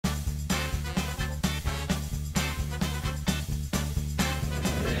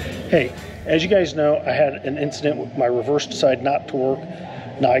Hey, as you guys know, I had an incident with my reverse decided not to work.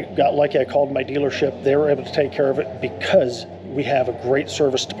 Now I got lucky, I called my dealership. They were able to take care of it because we have a great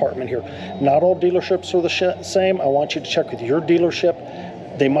service department here. Not all dealerships are the same. I want you to check with your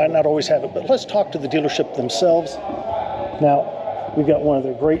dealership. They might not always have it, but let's talk to the dealership themselves. Now, we've got one of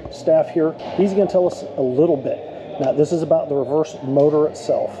their great staff here. He's gonna tell us a little bit. Now, this is about the reverse motor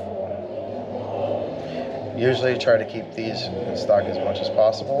itself. Usually try to keep these in stock as much as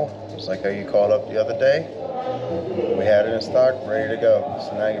possible. Just like how you called up the other day. We had it in stock, ready to go.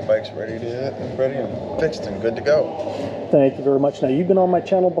 So now your bike's ready and fixed and good to go. Thank you very much. Now, you've been on my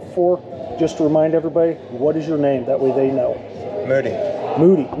channel before. Just to remind everybody, what is your name? That way they know. Moody.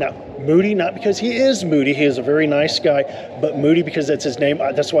 Moody. Now, Moody, not because he is Moody, he is a very nice guy, but Moody because that's his name.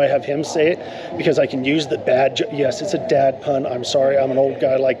 That's why I have him say it, because I can use the bad, yes, it's a dad pun. I'm sorry, I'm an old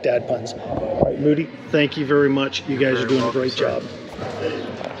guy, I like dad puns. All right, Moody, thank you very much. You guys are doing a great job.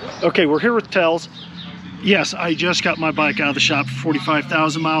 Okay, we're here with Tells. Yes, I just got my bike out of the shop for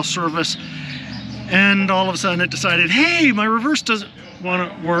 45,000 mile service, and all of a sudden it decided, hey, my reverse doesn't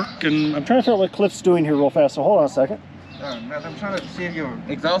want to work, and I'm trying to figure out what Cliff's doing here real fast, so hold on a second. I'm trying to see if your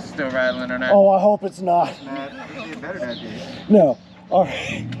exhaust is still rattling or not. Oh, I hope it's not. It's better that day. No. All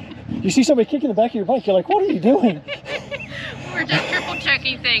right. You see somebody kicking the back of your bike, you're like, what are you doing? We're just triple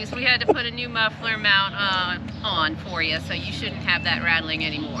checking things. We had to put a new muffler mount on for you, so you shouldn't have that rattling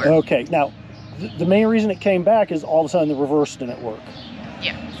anymore. Okay. Now, the main reason it came back is all of a sudden the reverse didn't work.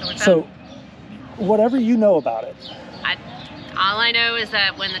 Yeah. So whatever you know about it. All I know is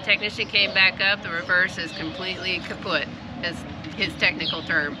that when the technician came back up, the reverse is completely kaput, is his technical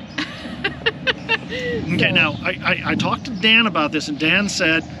term. Okay, now, I talked to Dan about this, and Dan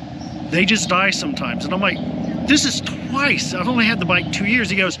said they just die sometimes. And I'm like, this is twice. I've only had the bike 2 years.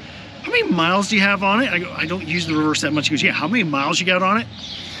 He goes, how many miles do you have on it? I go, I don't use the reverse that much. He goes, yeah, how many miles you got on it?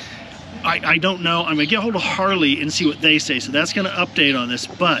 I don't know. I'm going to get a hold of Harley and see what they say. So that's going to update on this,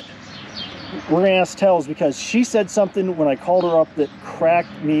 but we're going to ask Tells because she said something when I called her up that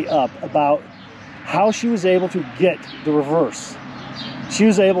cracked me up about how she was able to get the reverse. She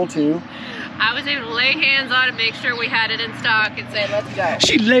was able to... I was able to lay hands on it, make sure we had it in stock, and say, let's go.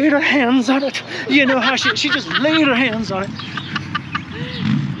 She laid her hands on it. You know how she just laid her hands on it.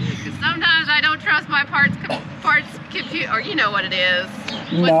 Because sometimes I don't trust my parts computer, or you know what it is.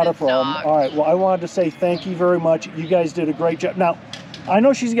 Not a problem. All right, well, I wanted to say thank you very much. You guys did a great job. Now, I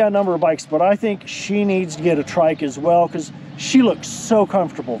know she's got a number of bikes, but I think she needs to get a trike as well because she looks so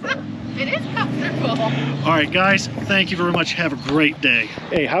comfortable there. It is comfortable. All right, guys, thank you very much. Have a great day.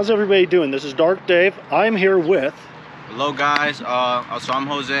 Hey, how's everybody doing? This is Dark Dave. I'm here with... Hello, guys. So I'm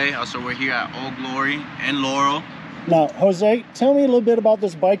Jose. So we're here at Old Glory in Laurel. Now, Jose, tell me a little bit about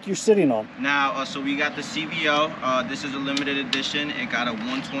this bike you're sitting on. Now, so we got the CVO. This is a limited edition. It got a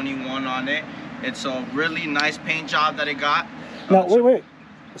 121 on it. It's a really nice paint job that it got. Now, wait.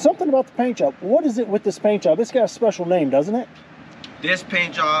 Something about the paint job. What is it with this paint job? It's got a special name, doesn't it? This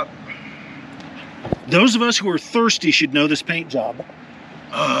paint job... Those of us who are thirsty should know this paint job.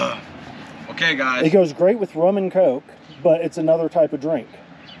 Okay, guys. It goes great with rum and Coke, but it's another type of drink.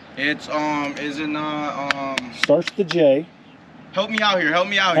 It's, starts with the J. Help me out here,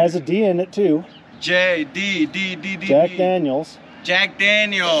 Has a D in it, too. J, D. Jack Daniels. Jack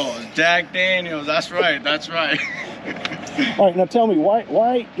Daniels, that's right. All right, now tell me,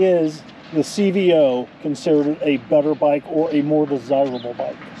 why is the CVO considered a better bike or a more desirable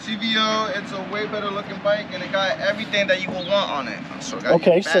bike? CVO, it's a way better looking bike and it got everything that you would want on it. So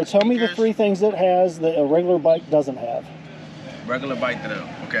okay, so tell me the 3 things it has that a regular bike doesn't have. Regular bike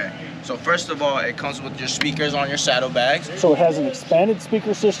okay. So first of all, it comes with your speakers on your saddlebags. So it has an expanded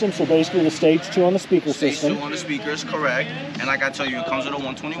speaker system, so basically the stage 2 on the speaker system. Stage 2 on the speakers, correct. And like I tell you, it comes with a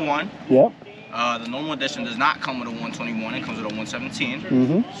 121. Yep. The normal edition does not come with a 121, it comes with a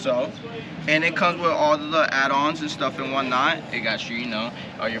 117. So, and it comes with all the add-ons and stuff and whatnot. It got your,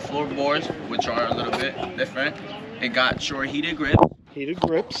 your floorboards, which are a little bit different. It got your heated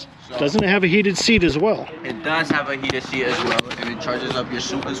grips. So, doesn't it have a heated seat as well? It does have a heated seat as well, and it charges up your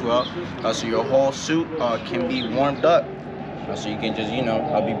suit as well. So your whole suit can be warmed up. So you can just,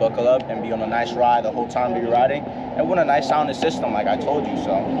 be buckled up and be on a nice ride the whole time that you're riding. And with a nice sounding system, like I told you,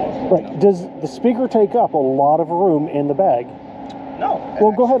 so. Right. Does the speaker take up a lot of room in the bag? No.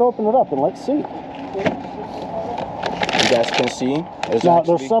 Well, go ahead, open it up and let's see. You guys can see. Now,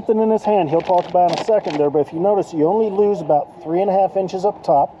 there's something in his hand he'll talk about in a second there, but if you notice, you only lose about 3.5 inches up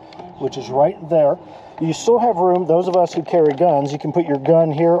top, which is right there. You still have room. Those of us who carry guns, you can put your gun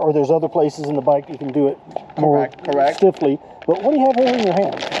here, or there's other places in the bike you can do it more stiffly. But what do you have here in your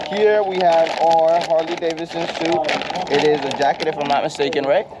hand? Here we have our Harley Davidson suit. It is a jacket, if I'm not mistaken,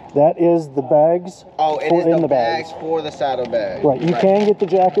 right? That is the bags. Oh, it is the bags for the saddlebag. Right, you can get the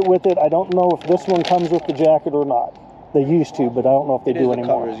jacket with it. I don't know if this one comes with the jacket or not. They used to, but I don't know if they do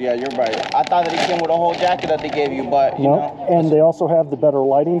anymore. Covers. Yeah, you're right. I thought that it came with a whole jacket that they gave you, but you know. And they also have the better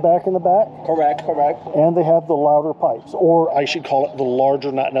lighting back in the back. Correct. And they have the louder pipes, or I should call it the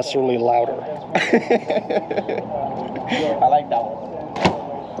larger, not necessarily louder. I like that one.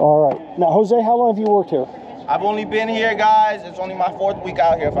 All right. Now, Jose, how long have you worked here? I've only been here, guys. It's only my 4th week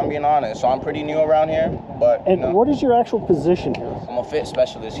out here, if I'm being honest. So I'm pretty new around here. But and what is your actual position here? I'm a fit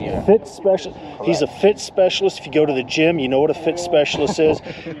specialist here. Fit specialist. He's a fit specialist. If you go to the gym, you know what a fit specialist is.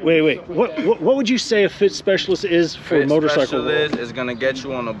 Wait. What would you say a fit specialist is for a motorcycle? Specialist is gonna get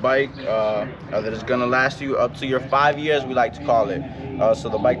you on a bike that is gonna last you up to your 5 years. We like to call it. So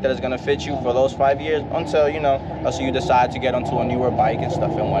the bike that is gonna fit you for those 5 years until so you decide to get onto a newer bike and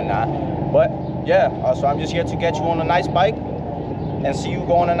stuff and whatnot. But yeah, so I'm just here to get you on a nice bike and see you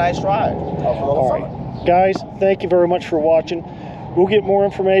go on a nice ride. All right, guys, thank you very much for watching. We'll get more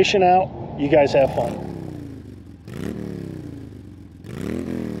information out. You guys have fun.